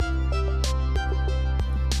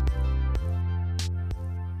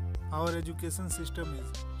Our education system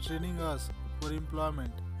is training us for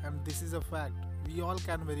employment, and this is a fact. We all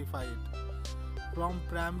can verify it. From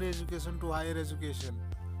primary education to higher education,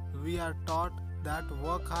 we are taught that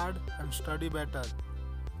work hard and study better.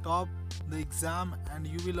 Top the exam and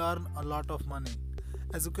you will earn a lot of money.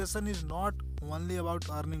 Education is not only about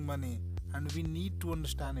earning money, and we need to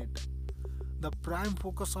understand it. The prime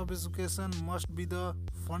focus of education must be the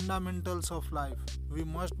fundamentals of life. We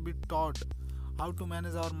must be taught how to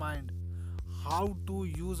manage our mind, how to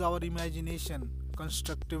use our imagination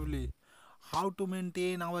constructively, how to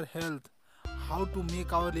maintain our health, how to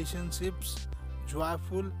make our relationships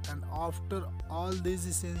joyful, and after all these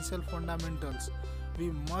essential fundamentals, we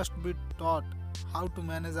must be taught how to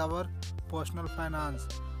manage our personal finance,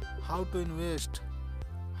 how to invest,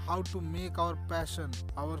 how to make our passion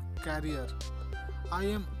our career. I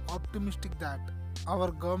am optimistic that our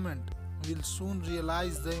government will soon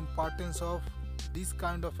realize the importance of this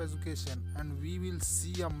kind of education, and we will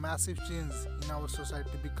see a massive change in our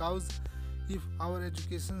society, because if our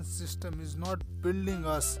education system is not building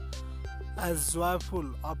us as joyful,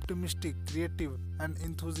 optimistic, creative, and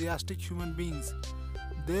enthusiastic human beings,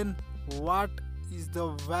 then what is the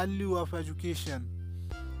value of education?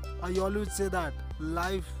 I always say that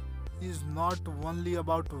life is not only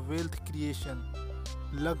about wealth creation,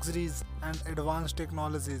 luxuries, and advanced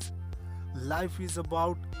technologies. Life is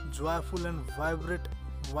about joyful and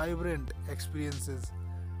vibrant experiences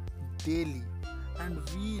daily, and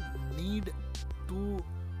we need to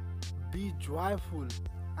be joyful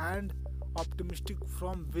and optimistic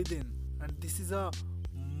from within. And this is a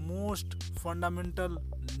most fundamental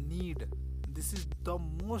need. This is the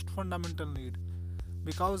most fundamental need,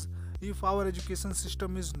 because if our education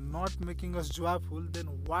system is not making us joyful, then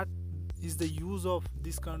what is the use of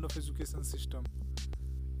this kind of education system?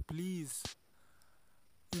 Please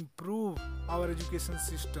improve our education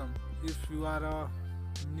system. If you are a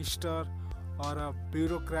minister or a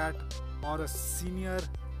bureaucrat or a senior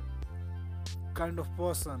kind of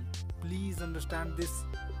person, please understand this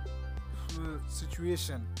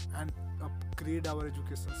situation and upgrade our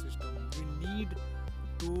education system. We need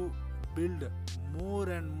to build more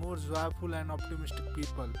and more joyful and optimistic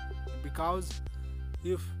people, because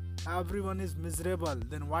if everyone is miserable,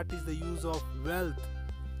 then what is the use of wealth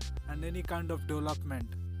and any kind of development?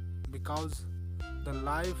 Because the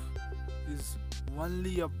life is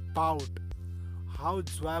only about how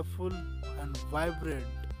joyful and vibrant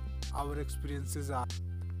our experiences are.